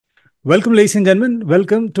Welcome, ladies and gentlemen.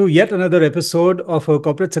 Welcome to yet another episode of our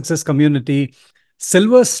corporate success community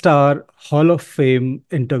Silver Star Hall of Fame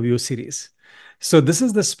interview series. So, this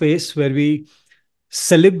is the space where we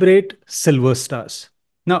celebrate silver stars.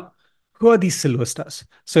 Now, who are these silver stars?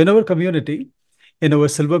 So, in our community, in our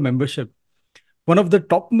silver membership, one of the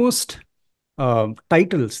topmost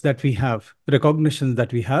titles that we have, recognitions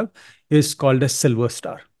that we have, is called a silver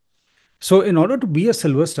star. So, in order to be a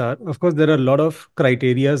silver star, of course, there are a lot of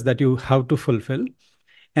criterias that you have to fulfill,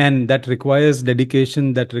 and that requires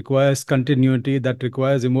dedication, that requires continuity, that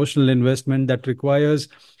requires emotional investment, that requires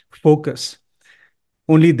focus.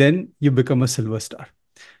 Only then you become a silver star.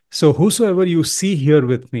 So, whosoever you see here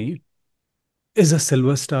with me is a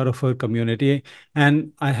silver star of our community,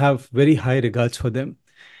 and I have very high regards for them.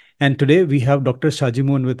 And today we have Dr.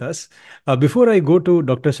 Shajimon with us. Before I go to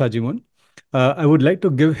Dr. Shajimon, I would like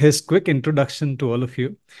to give his quick introduction to all of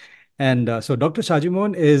you. And so Dr.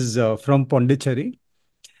 Shajimon is from Pondicherry.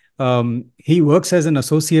 He works as an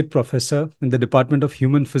associate professor in the Department of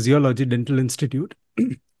Human Physiology Dental Institute.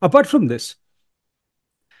 Apart from this,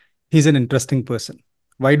 he's an interesting person.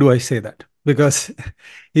 Why do I say that? Because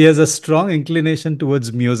he has a strong inclination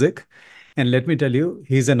towards music. And let me tell you,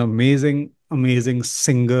 he's an amazing, amazing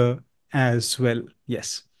singer as well.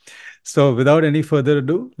 Yes. So without any further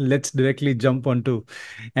ado, let's directly jump onto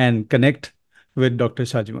and connect with Dr.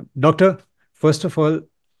 Shajimon. Doctor, first of all,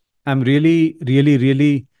 I'm really, really,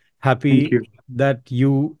 really Thank happy you. that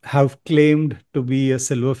you have claimed to be a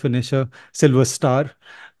silver finisher, silver star.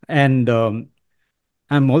 And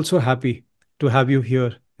I'm also happy to have you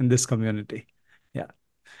here in this community. Yeah.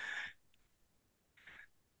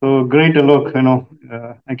 So great,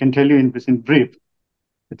 Alok. I can tell you in brief,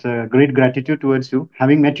 it's a great gratitude towards you.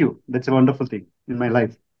 Having met you, that's a wonderful thing in my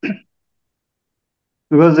life.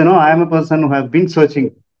 Because, I am a person who has been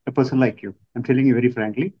searching a person like you. I'm telling you very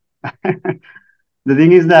frankly. The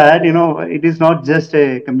thing is that, it is not just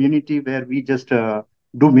a community where we just do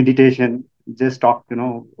meditation, just talk,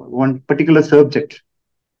 one particular subject.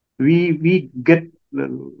 We get a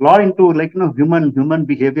lot into like, human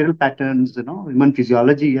behavioral patterns, human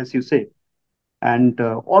physiology, as you say. And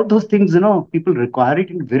all those things, people require it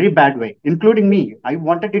in a very bad way, including me. I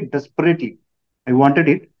wanted it desperately. I wanted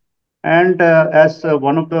it. And as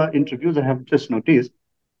one of the interviews I have just noticed,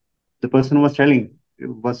 the person was telling,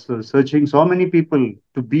 was searching so many people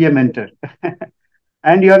to be a mentor.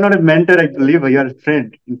 And you are not a mentor, I believe, you are a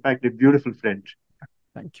friend. In fact, a beautiful friend.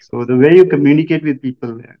 Thank you. So the way you communicate with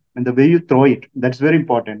people and the way you throw it, that's very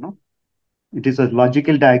important, no? It is a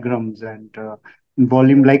logical diagrams and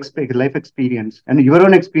volume like life experience and your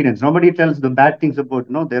own experience. Nobody tells the bad things about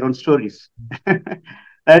their own stories.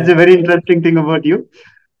 That's Yeah. a very interesting thing about you.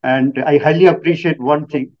 And I highly appreciate one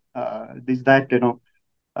thing is that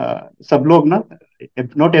सब लोग ना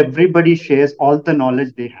not everybody shares all the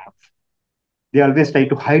knowledge they have. They always try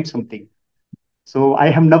to hide something. So I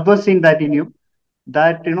have never seen that in you.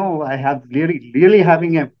 That I have really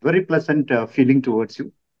having a very pleasant feeling towards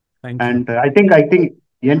you. Thank you. And I think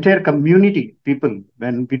the entire community people,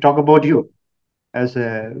 when we talk about you as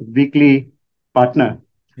a weekly partner,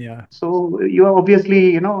 Yeah. so you are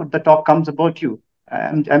obviously, the talk comes about you.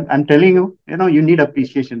 I'm telling you, you need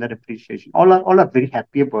appreciation, that appreciation. All are very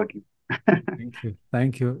happy about you. Thank you.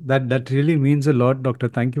 Thank you. That really means a lot, Doctor.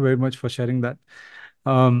 Thank you very much for sharing that.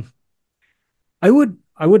 Um, I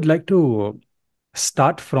would like to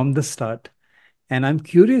start from the start, and I'm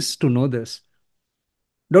curious to know this.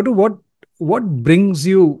 Doctor, what brings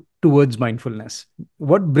you towards mindfulness?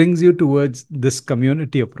 What brings you towards this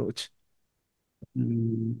community approach?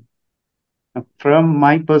 Mm, From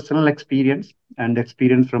my personal experience and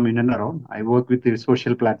experience from in and around, I work with the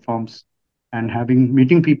social platforms and having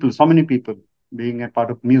meeting people, so many people, being a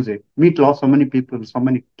part of music, meet lots, so many people, so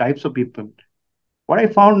many types of people. What I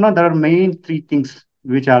found now, there are main three things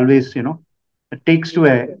which always, it takes to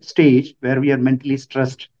a stage where we are mentally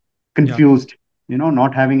stressed, Yeah. confused,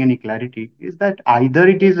 not having any clarity. Is that either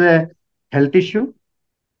it is a health issue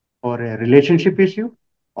or a relationship issue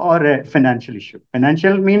or a financial issue.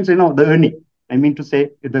 Financial means, the earning. I mean to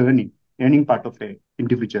say the earning part of a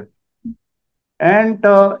individual. And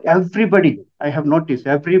everybody, I have noticed,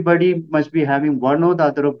 everybody must be having one or the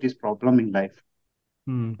other of this problem in life.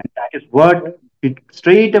 Hmm. And that is what it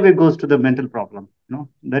straight away goes to the mental problem.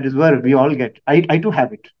 That is where we all get. I do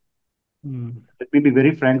have it. Hmm. Let me be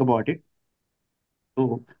very frank about it.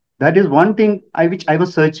 So that is one thing which I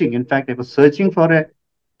was searching. In fact, I was searching for a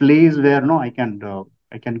place where no I can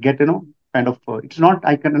get kind of it's not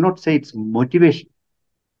I cannot say it's motivation.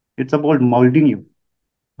 It's about molding you.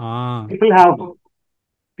 Ah. People have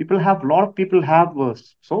people have a lot of people have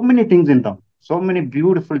so many things in them. so many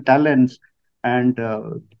beautiful talents and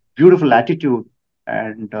beautiful attitude,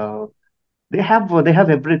 and they have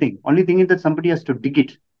everything. Only thing is that somebody has to dig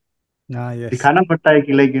it. Ah, yes. दिखाना पड़ता है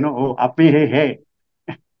कि like oh आप में है.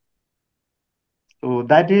 So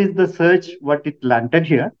that is the search what it landed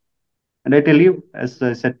here. And I tell you, as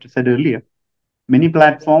I said earlier, many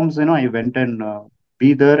platforms, I went and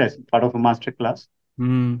be there as part of a master class.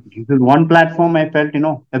 Mm, This is one platform I felt,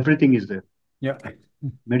 everything is there. yeah.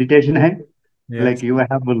 Meditation hai, like Yes. you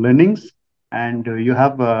have learnings, and you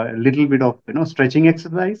have a little bit of, stretching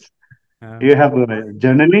exercise. You have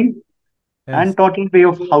journaling Yes. and total way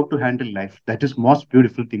of how to handle life. That is most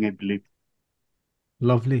beautiful thing, I believe.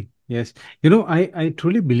 Lovely. Yes. I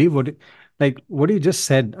truly believe like what you just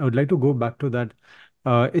said. I would like to go back to that.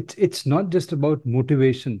 It's not just about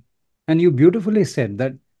motivation. And you beautifully said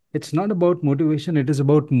that it's not about motivation, it is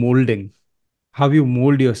about molding, how you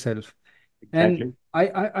mold yourself. And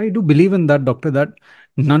Exactly. I do believe in that, doctor, that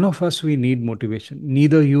none of us we need motivation.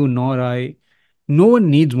 Neither you nor I. No one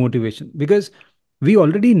needs motivation because we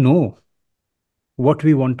already know what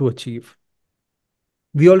we want to achieve.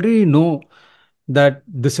 We already know that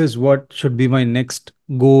this is what should be my next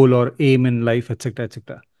goal or aim in life, etc.,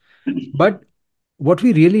 etc. But what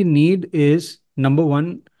we really need is, number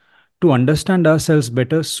one, to understand ourselves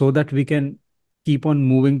better so that we can keep on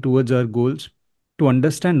moving towards our goals, to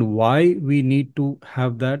understand why we need to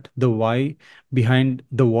have that, the why behind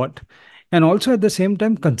the what. And also at the same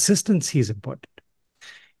time, consistency is important,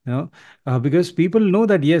 you know, because people know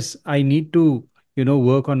that, yes, I need to,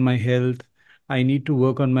 work on my health. I need to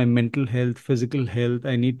work on my mental health, physical health.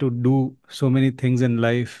 I need to do so many things in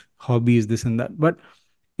life, hobbies, this and that. But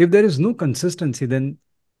if there is no consistency, then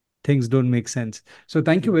things don't make sense. So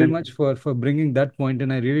thank you very Exactly. much for bringing that point,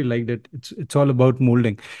 and I really liked it. It's all about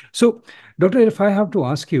molding. So, doctor, if I have to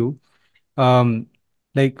ask you, um,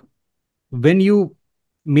 like when you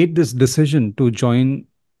made this decision to join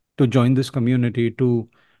this community, to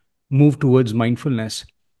move towards mindfulness,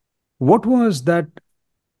 what was that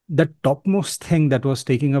topmost thing that was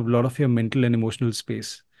taking up a lot of your mental and emotional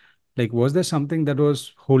space? Like, was there something that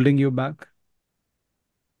was holding you back?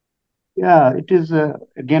 Yeah, it is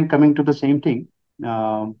again coming to the same thing.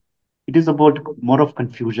 Um, it is about more of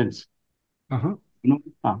confusions. Uh-huh.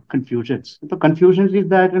 Confusions. The confusions is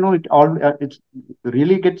that it's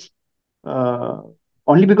really gets uh,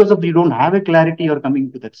 only because of you don't have a clarity or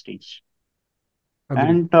coming to that stage. Agree.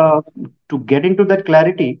 And to get into that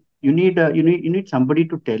clarity, you need somebody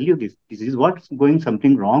to tell you this. This is what's going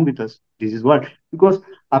something wrong with us. This is what, because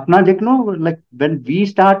apna dekh like when we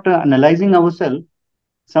start analyzing ourselves,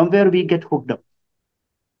 somewhere we get hooked up,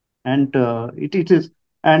 and it is,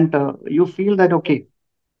 and you feel that okay,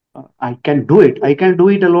 I can do it. I can do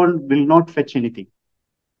it alone will not fetch anything.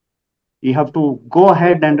 You have to go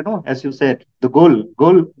ahead and as you said, the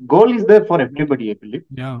goal is there for everybody, I believe.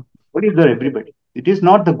 Yeah. What is there, everybody? It is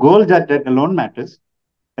not the goal that alone matters.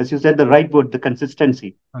 As you said, the right word, the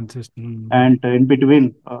consistency, Consistent. and in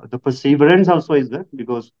between, the perseverance also is there,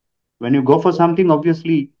 because when you go for something,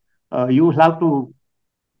 obviously, you will have to,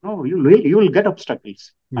 you will get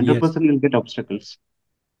obstacles. Yes. 100% you'll get obstacles.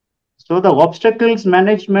 So the obstacles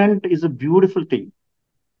management is a beautiful thing.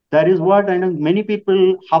 That is what I know. Many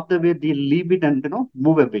people half the way they leave it and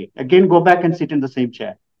move away. Again, go back and sit in the same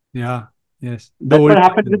chair. Yeah. Yes. The That's what old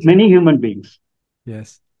happened with patterns. many human beings.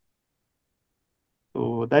 Yes.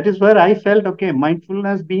 So that is where I felt okay.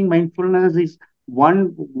 Being mindfulness is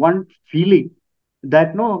one feeling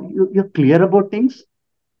that no, you're clear about things,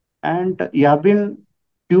 and you have been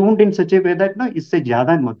tuned in such a way that no, इससे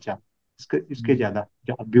ज्यादा मत जा. इसके Mm.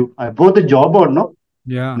 ज्यादा. Both the job or no,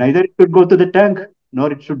 Yeah. neither it should go to the tank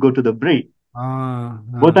nor it should go to the brain. Ah,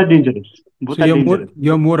 Both ah. are dangerous. Both So are you're more dangerous.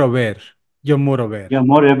 you're more aware. You're more aware. You're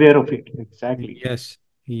more aware of it. Exactly. Yes.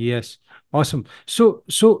 Yes. Awesome. So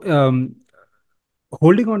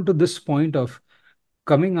holding on to this point of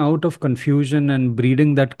coming out of confusion and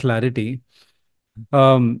breeding that clarity,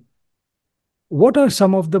 um, what are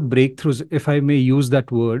some of the breakthroughs, if I may use that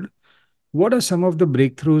word? What are some of the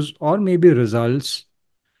breakthroughs, or maybe results,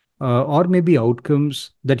 or maybe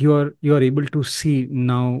outcomes that you are able to see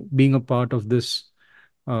now being a part of this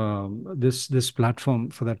platform,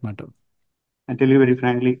 for that matter? I tell you very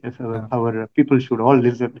frankly, if Yeah. our people should all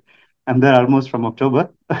listen. I'm there almost from October.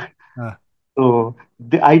 Ah, So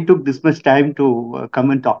I took this much time to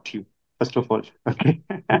come and talk to you, first of all. Okay.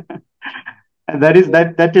 And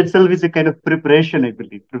that itself is a kind of preparation, I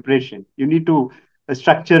believe. Preparation. You need to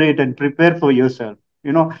structure it and prepare for yourself.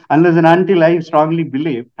 Unless and until I strongly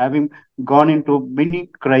believe, having gone into many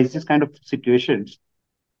crisis kind of situations,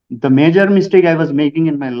 the major mistake I was making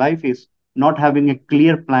in my life is not having a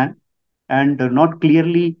clear plan and not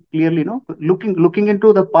clearly, looking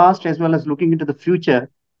into the past as well as looking into the future.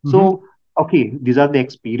 Mm-hmm. So, okay, these are the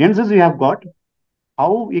experiences you have got.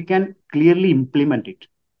 How you can clearly implement it?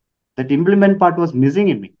 That implement part was missing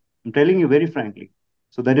in me. I'm telling you very frankly.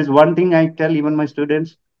 So that is one thing I tell even my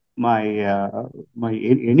students,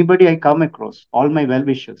 anybody I come across, all my well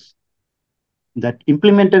wishers, that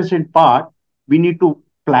implementation part, we need to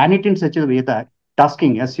plan it in such a way that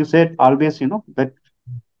tasking, as you said, always, that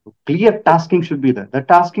clear tasking should be there. The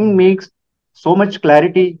tasking makes so much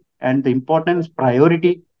clarity and the importance,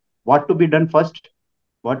 priority, what to be done first,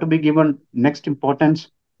 what to be given next importance.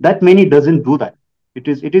 That many doesn't do that. It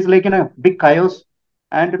is like in a big chaos,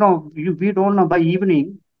 and we don't know by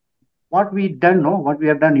evening what we done, no, what we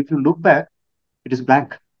have done. If you look back, it is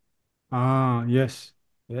blank. Ah, yes.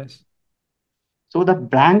 Yes. So the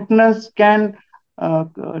blankness uh,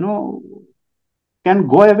 you know can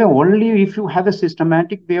go away only if you have a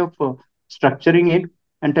systematic way of structuring it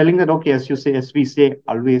and telling that, okay, as you say, as we say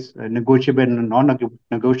always, negotiable and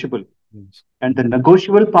non-negotiable. Yes. And the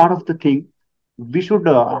negotiable part of the thing, we should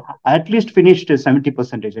at least finish to 70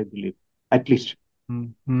 percentage, I believe, at least.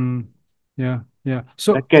 Mm-hmm. Yeah. Yeah.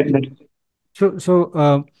 That can that, So, so,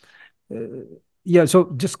 uh, yeah.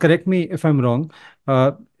 So, just correct me if I'm wrong.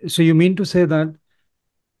 Uh, so, you mean to say that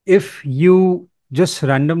if you just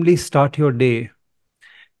randomly start your day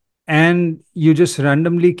and you just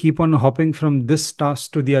randomly keep on hopping from this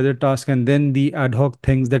task to the other task, and then the ad hoc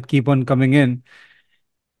things that keep on coming in,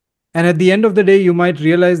 and at the end of the day, you might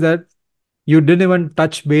realize that you didn't even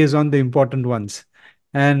touch base on the important ones,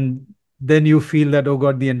 and then you feel that, oh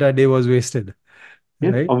God, the entire day was wasted,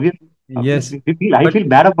 yes, right? Yes, obviously. I but feel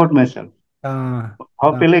bad about myself. uh, I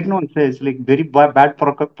uh, feel like, no, it's like very bad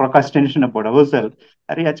procrastination about ourselves.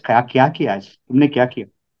 अरे आज क्या किया आज तुमने क्या किया?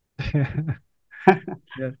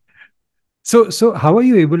 yeah. So how are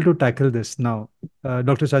you able to tackle this now,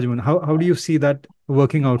 Dr. Shajimon? How do you see that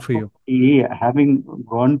working out for you? Having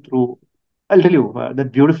gone through, I'll tell you the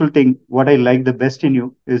beautiful thing. What I like the best in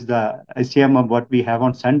you is the ICM of what we have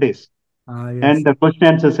on Sundays Ah, and yes. the question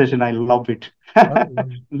answer session. I love it. Oh,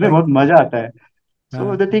 उसमें thank बहुत you. मजा आता है.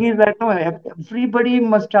 So the thing Yes. is that, no, everybody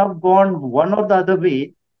must have gone one or the other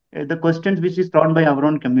way. The questions which is thrown by our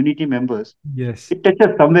own community members, Yes. it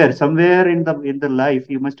touches somewhere in the life.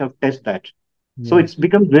 You must have touched that. So Yes. it's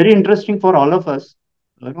become very interesting for all of us.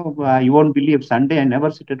 You won't believe Sunday I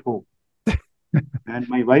never sit at home. And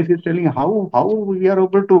my wife is telling how we are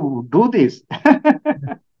able to do this.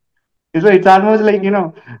 So it's almost like,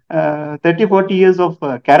 30, 40 years of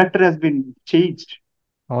character has been changed.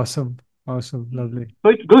 Awesome. Awesome. Lovely. So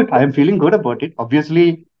it's good. I am feeling good about it.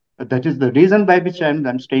 Obviously, that is the reason by which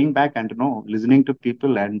I'm staying back and, listening to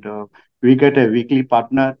people, and we get a weekly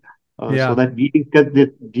partner so Yeah. that we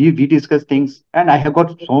discuss things. And I have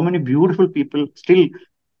got so many beautiful people still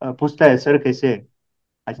पूछता है sir कैसे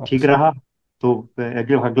आज ठीक Awesome. रहा तो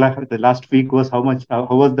अगला the last week was how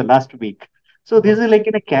was the last week. So this is like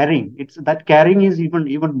in a caring. It's that caring is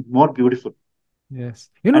even more beautiful. Yes.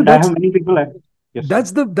 And I have many people. Yes,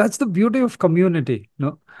 That's the beauty of community,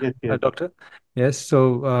 no, yes, yes, doctor. Yes.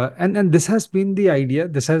 So and this has been the idea.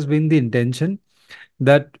 This has been the intention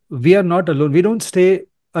that we are not alone. We don't stay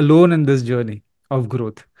alone in this journey of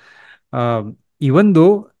growth. Even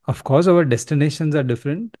though, of course, our destinations are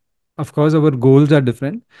different, of course, our goals are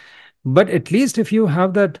different, but at least if you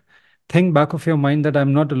have that thing back of your mind that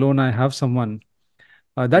I'm not alone, I have someone,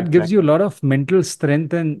 that gives you exactly. a lot of mental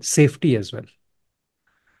strength and safety as well.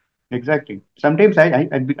 Exactly. Sometimes I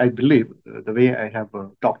believe the way I have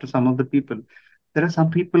talked to some of the people, there are some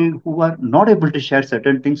people who are not able to share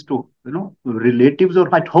certain things to, relatives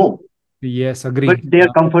or at home, Yes, but agree. they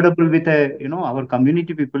are comfortable with our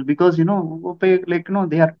community people because, वो पे, like,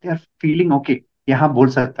 they are feeling okay. यहाँ बोल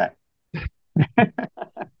सकता है.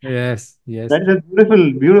 Yes, yes, That is a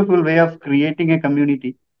beautiful way of creating a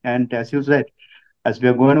community. And as you said, as we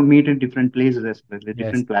are going to meet in different places as well, the yes,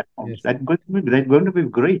 different platforms, yes, that's going to be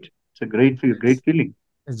great. It's a great yes. feeling.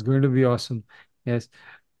 It's going to be awesome. Yes.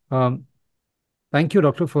 Um, Thank you,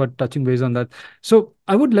 doctor, for touching base on that. So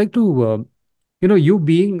I would like to, you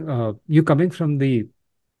being, you coming from the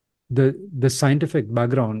scientific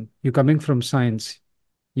background, you coming from science,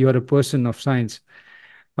 you are a person of science.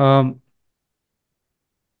 Um,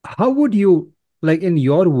 how would you, like in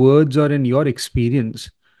your words or in your experience,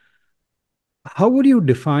 how would you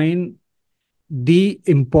define the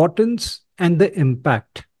importance and the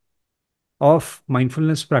impact of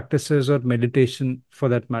mindfulness practices or meditation for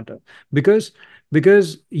that matter, because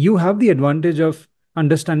you have the advantage of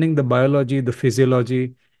understanding the biology, the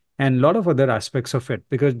physiology, and a lot of other aspects of it,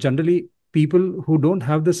 because generally people who don't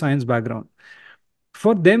have the science background,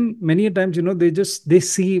 For them, many a times, they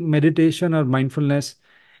see meditation or mindfulness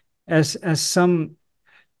as some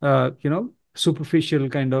superficial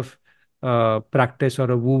kind of practice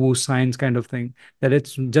or a woo woo science kind of thing, that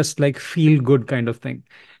it's just like feel good kind of thing.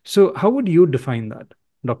 So how would you define that,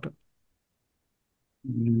 doctor?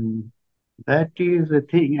 Mm, that is a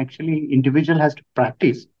thing. Actually, individual has to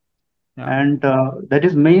practice, Yeah. and that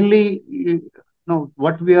is mainly,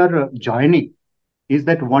 what we are joining is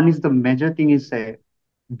that one is the major thing is a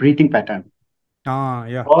breathing pattern Ah,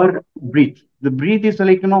 yeah. or breathe. The breathe is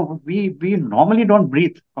like, we normally don't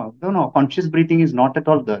breathe. No, no, conscious breathing is not at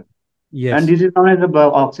all there. And Yes. this is known as the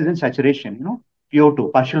oxygen saturation,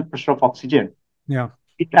 PO2, partial pressure of oxygen. Yeah.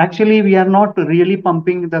 It actually, we are not really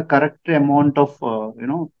pumping the correct amount of,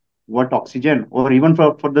 what oxygen, or even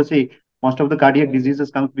for the say, most of the cardiac diseases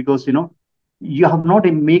comes because, you have not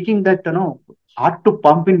making that, heart to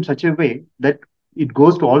pump in such a way that it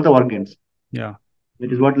goes to all the organs. Yeah.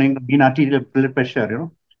 That is Mm. what like mean arterial blood pressure,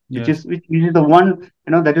 which Yes. is which is the one,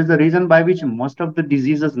 that is the reason by which most of the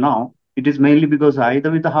diseases now, it is mainly because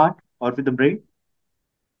either with the heart or with the brain,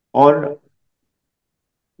 or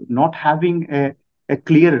not having a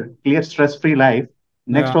clear stress-free life.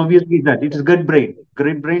 Next, Yeah. obviously, is that it is gut brain.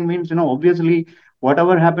 Gut brain means, obviously,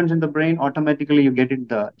 whatever happens in the brain, automatically you get it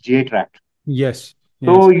the GI tract. Yes.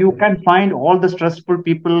 So Yes. you can find all the stressful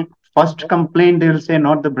people. First complaint they will say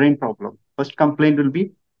not the brain problem. First complaint will be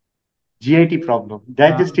GIT problem, Ah,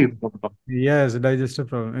 digestive problem. yes, digestive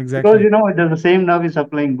problem, Because exactly. the same nerve is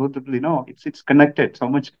supplying both. It's connected, so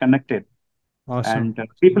much connected, Awesome. and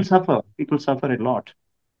people suffer. People suffer a lot.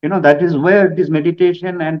 That is where this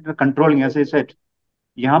meditation and the controlling, as I said,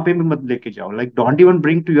 यहाँ पे भी मत लेके जाओ. Like, don't even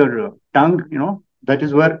bring to your tongue. That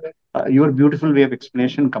is where your beautiful way of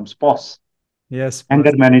explanation comes. Pause. Yes,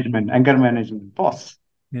 Anger boss. management. Anger management. Pause.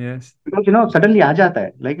 Yes. Because suddenly आ जाता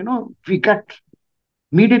है. Like, we get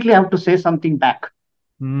immediately have to say something back.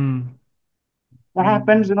 Mm. What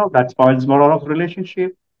happens? Mm. That spoils more of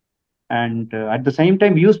relationship. And at the same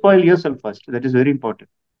time, you spoil yourself first. That is very important.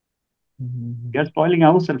 Mm. We are spoiling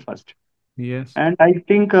ourselves first. Yes. And I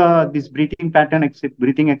think this breathing pattern,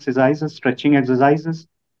 breathing exercises, stretching exercises,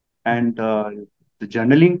 and the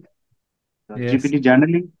journaling, the Yes. GPT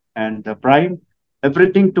journaling, and the prime,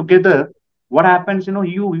 everything together. What happens?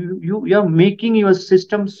 You are making your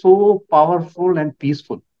system so powerful and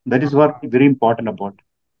peaceful. That is what very important about.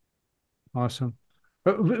 Awesome.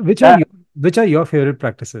 Which are Yeah, your favorite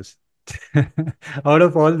practices out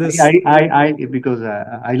of all this? because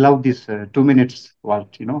I love this 2 minutes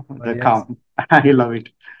what the Yes. calm. I love it.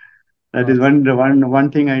 That is Awesome.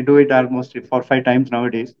 one thing I do it almost 4 5 times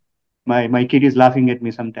nowadays. My kid is laughing at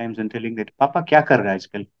me sometimes and telling that Papa kya kar raha hai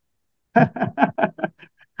aajkal?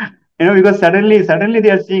 Because suddenly they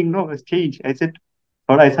are seeing no change. I said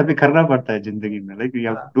थोड़ा ऐसा भी करना पड़ता है जिंदगी में. Like, we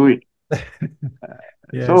have to do it.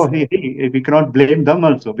 So Yes. we cannot blame them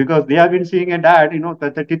also because they have been seeing a dad,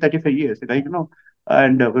 30 35 years, like,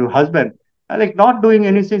 and husband, like not doing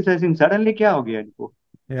anything. Saying suddenly क्या हो गया इनको?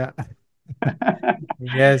 Yeah.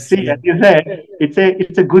 Yes. See, Yes. as you said,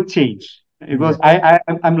 it's a good change because Yes.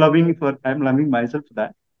 I'm loving myself for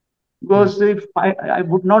that. Yeah. Because if I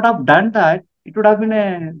would not have done that, it would have been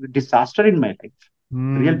a disaster in my life,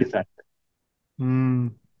 real Mm. disaster.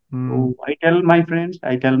 Mm. Mm. So I tell my friends,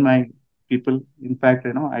 I tell my people, in fact,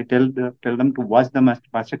 I tell them to watch the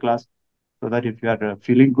master class so that if you are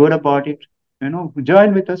feeling good about it,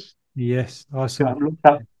 join with us. Yes. तो Awesome. हम लोग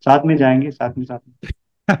साथ में जाएंगे, साथ में.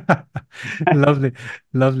 Lovely,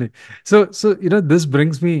 lovely. So this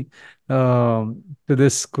brings me to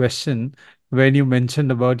this question when you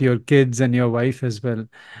mentioned about your kids and your wife as well.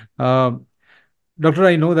 Um, Doctor,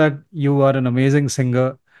 I know that you are an amazing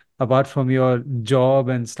singer. Apart from your job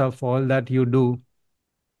and stuff, all that you do,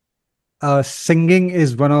 singing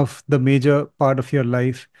is one of the major part of your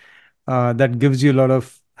life that gives you a lot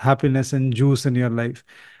of happiness and juice in your life.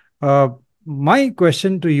 Uh, my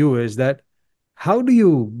question to you is that how do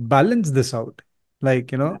you balance this out?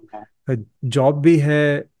 Like, a job bhi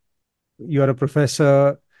hai, you are a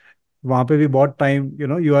professor, वहाँ पे भी बहुत time,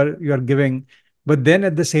 you are giving, but then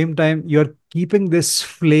at the same time, you're keeping this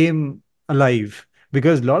flame alive.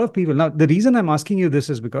 Because a lot of people, now the reason I'm asking you this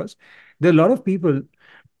is because there are a lot of people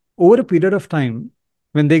over a period of time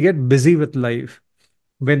when they get busy with life,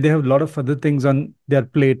 when they have a lot of other things on their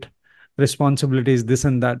plate, responsibilities, this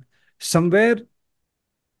and that, somewhere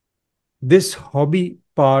this hobby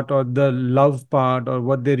part or the love part or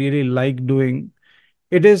what they really like doing,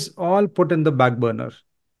 it is all put in the back burner,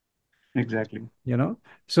 Exactly. you know.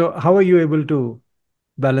 So how are you able to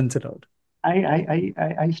balance it out?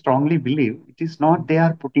 I strongly believe it is not they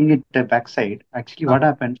are putting it backside. Actually, Ah, what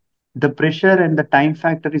happens? The pressure and the time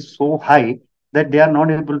factor is so high that they are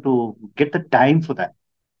not able to get the time for that.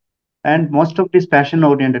 And most of this passion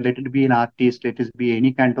oriented, let it be an artist, let it be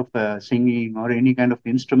any kind of singing or any kind of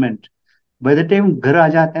instrument, by the time घर आ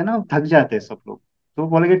जाते हैं ना थक जाते हैं सब लोग, तो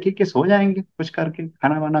बोलेंगे ठीक है सो जाएंगे कुछ करके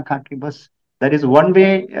खाना वाना खा के बस. That is one way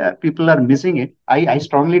people are missing it. I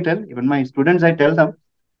strongly tell even my students, I tell them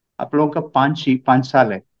आप लोगों का 5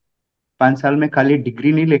 साल है. 5 साल में खाली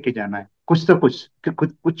डिग्री नहीं लेके जाना है, कुछ तो कुछ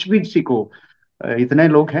कुछ भी सीखो. इतने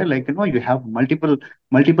लोग हैं like you know you have multiple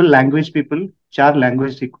multiple language people. 4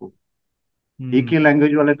 language सीखो. एक Mm. ही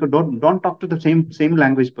लैंग्वेज वाले को don't don't talk to the same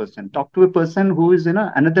language person, talk to a person who is in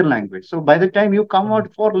another language. So by the time you come Mm. Out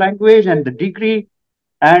for language and the degree,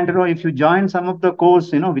 and you know if you join some of the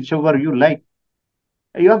course, you know whichever you like,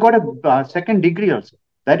 you have got a second degree also.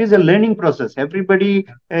 That is a learning process. Everybody,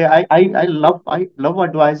 I love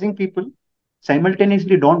advising people.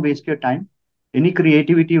 Simultaneously, don't waste your time. Any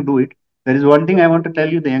creativity, you do it. There is one thing I want to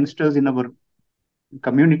tell you, the youngsters in our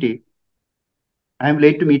community. I am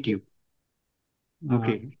late to meet you. Uh,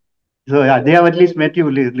 Okay. So yeah, they have at least met you,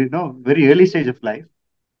 you know, very early stage of life.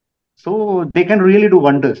 So they can really do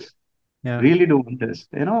wonders. yeah. Really do wonders,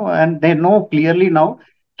 you know, and they know clearly now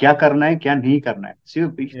क्या करना है क्या नहीं करना है. See,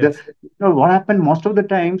 Yes. you know, what happened most of the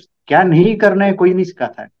times, क्या नहीं करना है कोई नहीं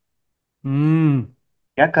सिखाता है, Mm.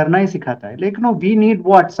 क्या करना ही सिखाता है. Like, no, we need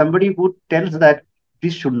what? Somebody who tells that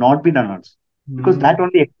this should not be done also. Because that Mm.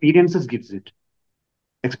 only experiences gives it.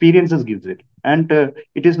 Experiences gives it. And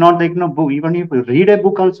it is not like, no, book. Even if you read a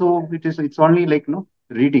book also, it's only like, no,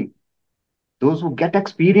 reading. Those who get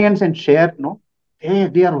experience and share, no,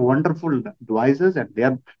 they are wonderful advisors, and they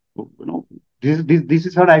are, you know, this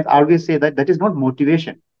is what I always say, that is not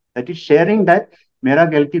motivation, that is sharing that मेरा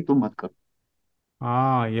गलती तुम मत करो.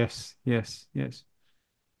 Ah, yes, yes, yes,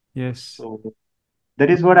 yes. So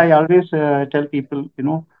that is what I always tell people, you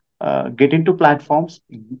know, get into platforms,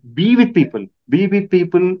 be with people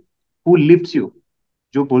who lifts you.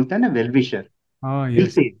 जो बोलते हैं ना well wisher, Ah, दिल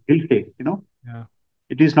yes. से दिल से, you know. Yeah.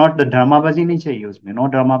 It is not the dramabazi nahi chahiye usme. No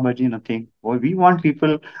dramabazi, nothing. Or we want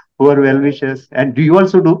people who are well wishers. And do you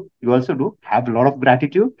also do? You also do have a lot of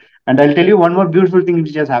gratitude. And I'll tell you one more beautiful thing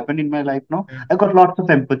which has happened in my life now. Yeah. I got lots of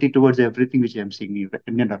empathy towards everything which I'm seeing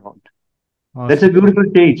in and around. That's a Awesome.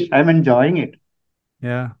 beautiful stage. I'm enjoying it.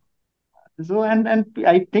 Yeah. So and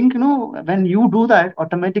I think, you know, when you do that,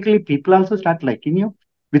 automatically people also start liking you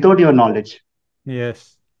without your knowledge. Yes.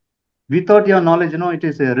 Without your knowledge, you know, it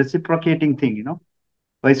is a reciprocating thing, you know.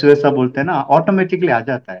 वैसे वैसा बोलते हैं ना, automatically आ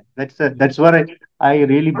जाता है. That's what I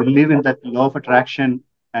really believe in that law of attraction.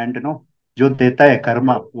 And you know जो देता है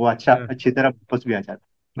कर्मा वो अच्छा Yeah. अच्छी तरह वापस भी आ जाता है.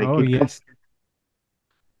 Like Oh, it come. yes.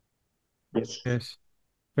 Yes. Yes.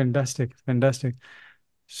 Fantastic. Fantastic.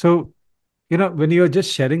 So, when you're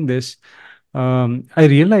just sharing this, I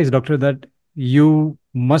realized, doctor, that you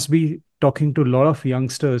must be talking to a lot of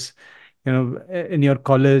youngsters, in your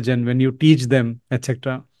college and when you teach them,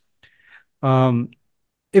 etc. Um,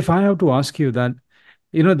 if I have to ask you that,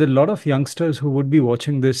 there are a lot of youngsters who would be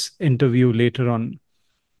watching this interview later on.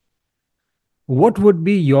 What would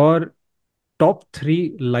be your top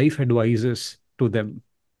three life advices to them?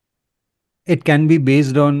 It can be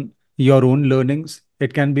based on your own learnings,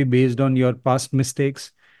 it can be based on your past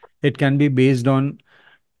mistakes, it can be based on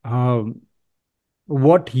um,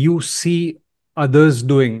 what you see others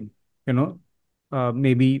doing,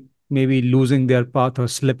 maybe losing their path or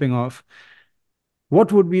slipping off.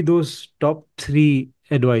 What would be those top three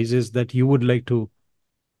advices that you would like to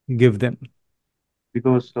give them?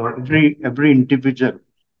 Because every individual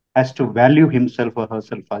has to value himself or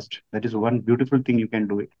herself first. That is one beautiful thing you can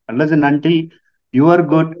do it. Unless and until you are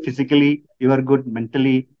good physically, you are good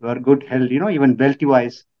mentally, you are good health, you know, even wealthy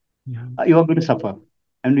wise, Yeah. you are going to suffer.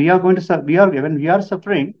 And we are going to we are when we are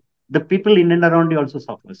suffering, the people in and around you also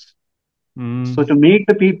suffers. So Mm. to make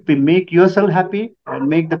the people, make yourself happy and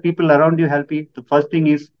make the people around you happy, the first thing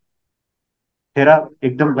is तेरा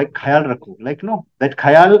एकदम like ख्याल रखो. Like no, that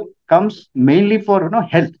ख्याल comes mainly for, you know,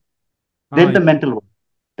 health, Ah, then the mental one.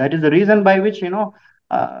 That is the reason by which, you know,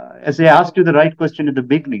 as I asked you the right question at the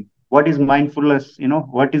beginning, what is mindfulness? You know,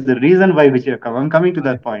 what is the reason why which you come? I'm coming to yeah.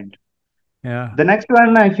 that point. Yeah. The next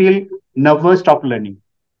one, I feel, never stop learning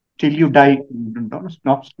till you die.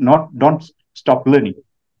 Don't stop learning.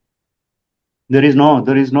 There is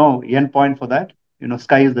no end point for that. You know,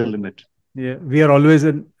 sky is the limit. Yeah. We are always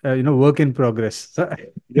in, work in progress. So,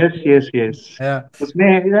 Yes, yes, yes. yeah.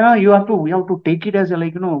 उसमें you know you have to take it as a,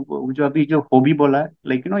 like, you know, जो अभी जो hobby बोला है,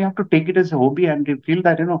 like, you know, you have to take it as a hobby and you feel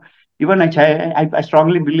that, you know, even a child, I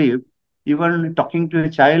strongly believe, even talking to a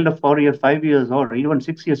child of 4 years 5 years or even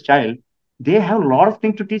 6 years child, they have a lot of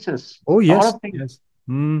things to teach us. Oh, Lot yes. of things. Yes.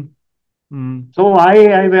 Mm. Mm. So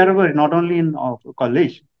I wherever, not only in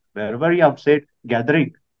college, wherever you upset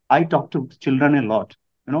gathering, I talk to children a lot.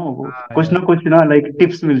 You know, Ah, कुछ yes. ना कुछ ना like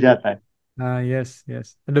tips मिल जाता है. Ah, yes,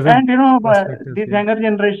 yes. A different And you know, perspective. this Yeah. younger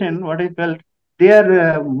generation, what I felt, they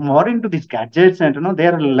are more into these gadgets, and you know, they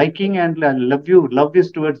are liking and love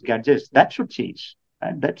is towards gadgets. That should change.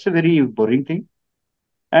 And that's a very boring thing.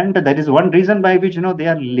 And that is one reason by which, you know, they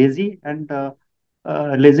are lazy. And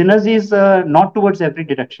laziness is not towards every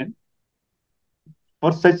direction.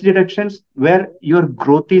 For such directions where your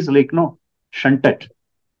growth is like no shunted.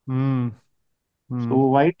 Mm. Mm.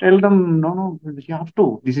 So I tell them, no, no, you have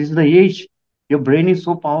to. This is the age. Your brain is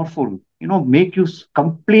so powerful. You know, make use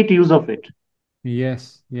complete use of it.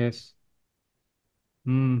 Yes, yes.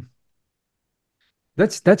 Mm.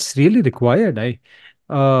 That's really required.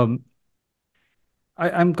 Um,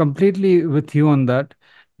 I'm completely with you on that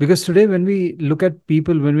because today when we look at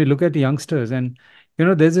people, when we look at youngsters, and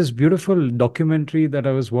there's this beautiful documentary that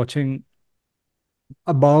I was watching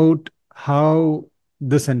about how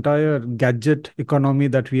this entire gadget economy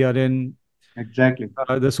that we are in, Exactly.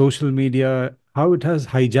 the social media, how it has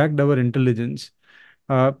hijacked our intelligence.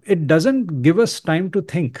 It doesn't give us time to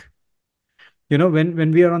think.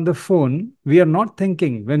 When we are on the phone, we are not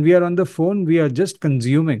thinking. When we are on the phone, we are just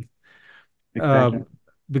consuming. Uh, Exactly.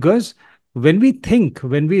 because when we think,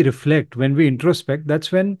 when we reflect, when we introspect,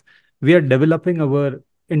 that's when we are developing our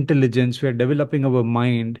intelligence, we are developing our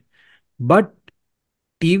mind. But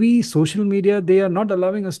TV, social media, they are not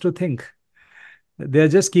allowing us to think. They are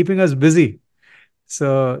just keeping us busy.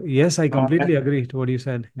 So, yes, I Uh, completely agree to what you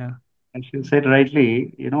said. Yeah. as you said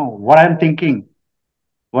rightly, you know, what I'm thinking,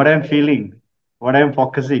 what I'm feeling, what I'm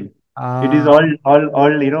focusing, it is Ah,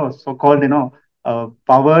 all, you know, so-called, you know,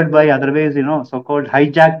 powered by otherwise, you know, so-called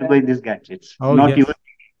hijacked by these gadgets, oh, yes.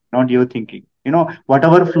 not your thinking. You know,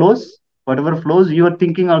 whatever flows, your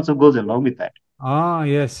thinking also goes along with that. Ah,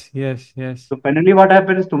 yes, yes, yes, So finally, what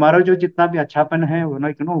happens? Tomorrow, जो जितना भी अच्छापन है, वो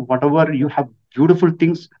like, you know, whatever you have beautiful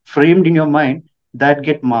things framed in your mind that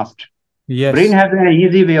get masked. Brain yes, has an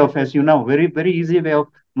easy way of, as you know, very easy way of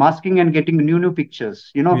masking and getting new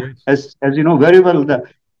pictures. You know, yes, as you know very well, the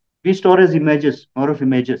we store as images, more of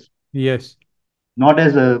images, yes, not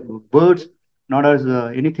as words, not as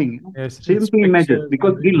anything. You know, yes. It's simply images pictures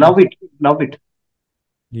because and we images. love it.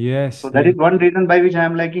 So Yes, that yes, is one reason by which I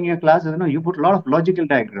am liking your class. You know, you put a lot of logical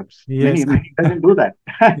diagrams. yes, Many doesn't do that.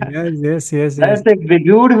 yes, yes, yes, yes, That's a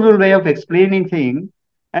beautiful way of explaining things,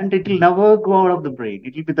 and it will never go out of the brain.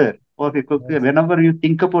 It will be there. Okay, yes. whenever you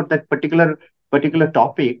think about that particular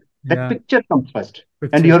topic, that Yeah, picture comes first,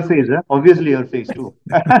 and picture. your face, obviously your face too.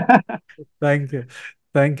 Thank you.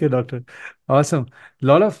 Thank you, doctor. Awesome.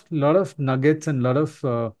 Lot of nuggets and lot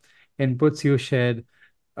of inputs you shared.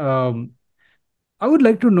 Um, I would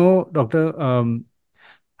like to know, doctor,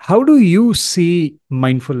 how do you see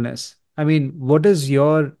mindfulness? I mean, what is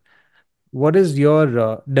your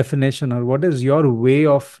definition, or what is your way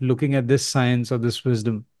of looking at this science or this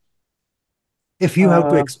wisdom? If you have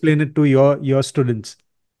to uh, explain it to your students.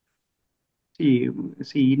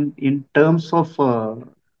 see, in terms of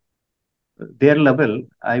their level,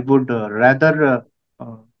 I would rather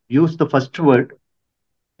use the first word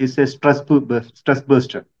is a stress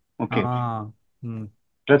buster. Okay, Ah, hmm,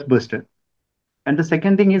 stress buster. And the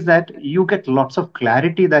second thing is that you get lots of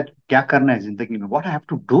clarity that kya karna hai zindagi mein, what I have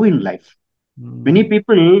to do in life. Many hmm.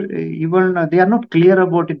 people even they are not clear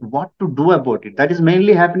about it, what to do about it. That is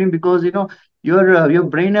mainly happening because you know your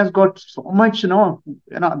brain has got so much,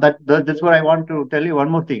 that's what I want to tell you. One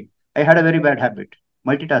more thing, I had a very bad habit,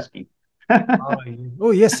 multitasking.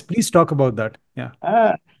 Oh, yes, please talk about that. Yeah.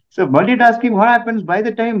 Ah, so multitasking, what happens by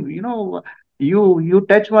the time you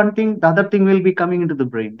touch one thing, the other thing will be coming into the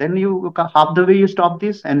brain. Then you half the way you stop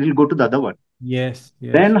this and you'll go to the other one. Yes,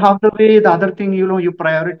 Then yes. half the way the other thing you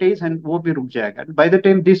prioritize and वो भी रुक जाएगा. And by the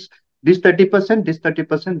time this 30%, this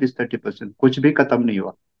 30%, this 30%, कुछ भी खत्म नहीं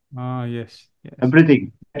हुआ. Ah, yes, yes.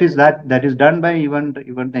 Everything that is done by even the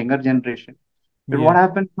younger generation. But what Yes.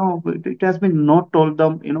 happens? No, it has been not told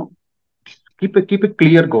them. You know, keep a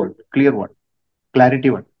clear goal, clear one, clarity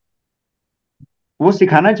one. वो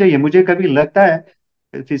सिखाना चाहिए. मुझे कभी लगता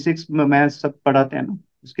है physics में math सब पढ़ाते हैं ना,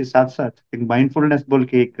 उसके साथ साथ एक माइंडफुलनेस बोल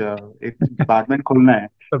के एक डिपार्टमेंट खोलना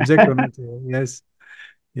Subject है. होना चाहिए. Yes,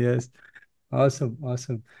 yes. Awesome,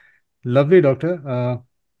 awesome. Lovely, doctor.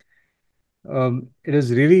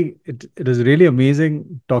 It is really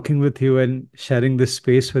amazing talking with you and sharing this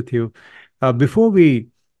space with you. Before we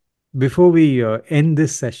end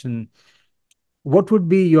this session, what would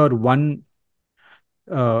be your one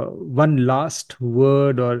last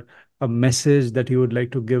word or a message that you would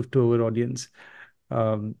like to give to our audience?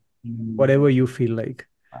 Um, Mm. Whatever you feel like.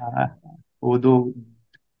 आ, वो दो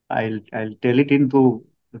I'll tell it in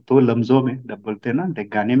दो लफ्जों में, जब बोलते हैं ना, एक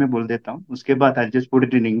गाने में बोल देता हूँ, उसके बाद I'll just put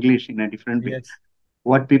it in English in a different way. Yes.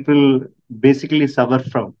 What people basically suffer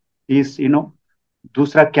from is,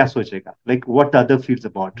 दूसरा क्या सोचेगा, like what the other feels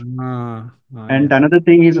about. Yeah. And another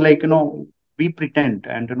thing is, like, we pretend,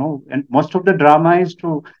 and and most of the drama is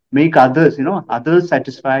to make others, others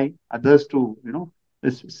satisfy, others to,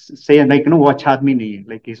 say, like, watch aadmi nahi hai,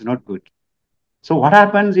 like he's not good. So what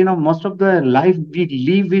happens, most of the life we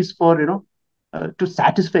live is for, to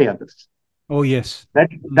satisfy others. Oh, yes. That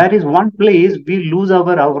Mm. that is one place we lose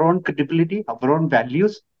our own credibility, our own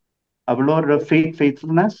values, our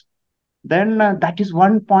faithfulness. Then that is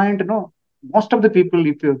one point, most of the people,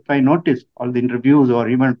 if I notice all the interviews, or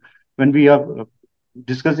even when we are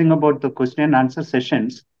discussing about the question and answer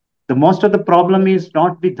sessions, the most of the problem is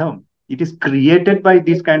not with them. It is created by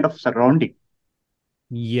this kind of surrounding.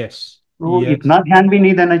 Yes. तो Yes. इतना ध्यान भी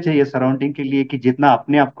नहीं देना चाहिए surrounding के लिए कि जितना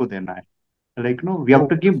अपने आप को देना है. Like, no, we have Oh,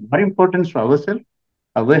 to give more importance to ourselves,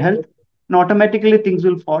 our health, and automatically things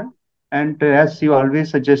will fall. And as you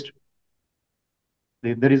always suggest,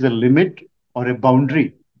 there is a limit or a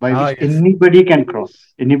boundary by which yes. anybody can cross.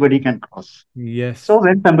 Anybody can cross. So Yes.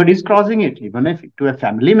 when somebody is crossing it, even if to a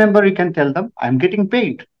family member, you can tell them, "I'm getting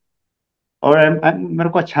paid," or मेरे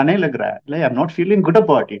को अच्छा नहीं लग रहा है. Like, I'm not feeling good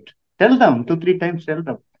about it. Tell them 2 3 times. Tell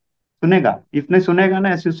them. सुनेगा. If नहीं सुनेगा ना,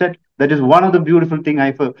 as you said, that is one of the beautiful thing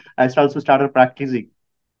I also started practicing.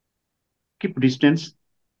 Keep distance,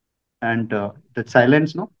 and the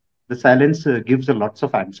silence, no, the silence gives a lots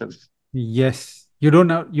of answers. Yes. You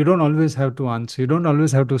don't always have to answer. You don't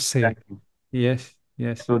always have to say. Exactly. Yes.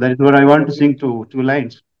 Yes. So that is what I want to sing to two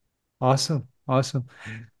lines. Awesome. Awesome.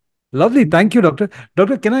 Lovely. Thank you, doctor.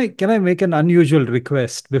 Doctor, can I make an unusual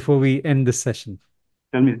request before we end this session?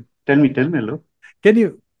 Tell me, tell me, Alok. Can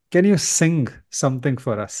you can you sing something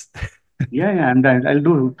for us? Yeah, yeah, and I'll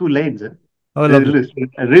do two lines. Oh, lovely.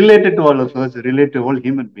 Related to all of us, related to all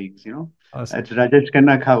human beings. Awesome. It's Rajesh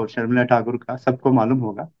Khanna का और शर्मिला ठाकुर का, सबको मालूम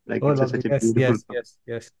होगा. Like, Oh, it's lovely. such a Yes, beautiful yes, song. yes,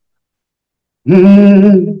 yes.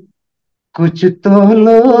 हम्म, कुछ तो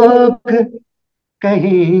लोग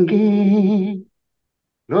कहेंगे,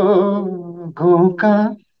 लोगों का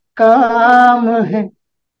काम है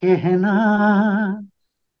कहना,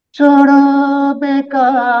 छोड़ो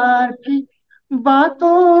बेकार की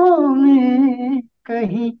बातों में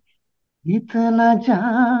कहीं इतना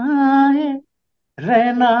जाए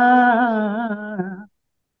रहना,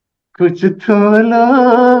 कुछ तो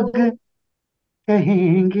लोग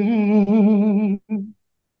कहेंगे.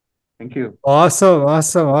 Thank you. Awesome,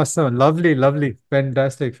 awesome, awesome. Lovely, lovely.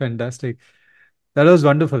 Fantastic, fantastic. That was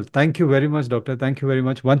wonderful. Thank you very much, doctor. Thank you very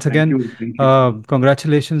much. Once Thank again, you. Thank you.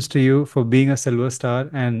 congratulations to you for being a silver star.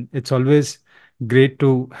 And it's always great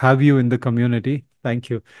to have you in the community. Thank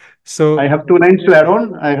you. I So, have 2 lines to add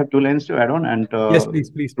on. I have 2 lines to add on, and yes, please,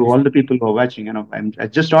 please, to please. all the people who are watching, I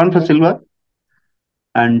just on for silver,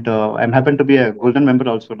 and I'm happen to be a golden member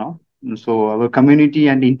also now. So our community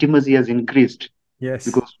and intimacy has increased Yes.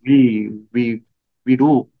 because we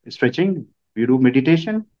do stretching, we do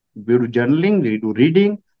meditation, we do journaling, we do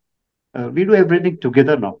reading, we do everything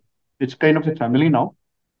together now. It's kind of a family now,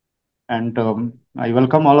 and I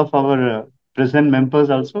welcome all of our present members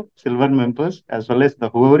also, silver members, as well as the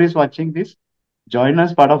whoever is watching this. Join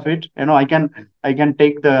us, part of it. I can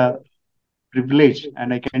take the privilege,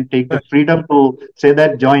 and I can take the freedom to say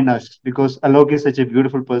that join us, because Alok is such a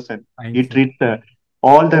beautiful person. He Thank you. treats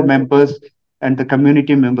all the members and the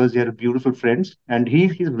community members. They are beautiful friends, and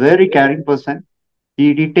he's very caring person.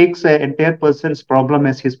 He takes an entire person's problem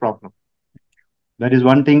as his problem. That is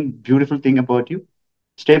one thing, beautiful thing about you.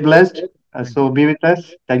 Stay blessed. Thank So be with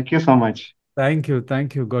us. Thank you so much. thank you.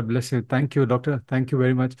 Thank you. God bless you. Thank you, doctor. Thank you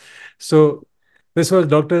very much. So, this was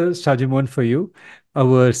Dr. Shajimon for you,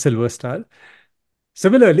 our silver star.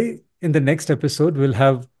 Similarly, in the next episode, we'll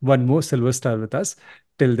have one more silver star with us.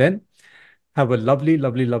 Till then, have a lovely,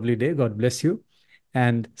 lovely, lovely day. God bless you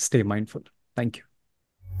and stay mindful. Thank you.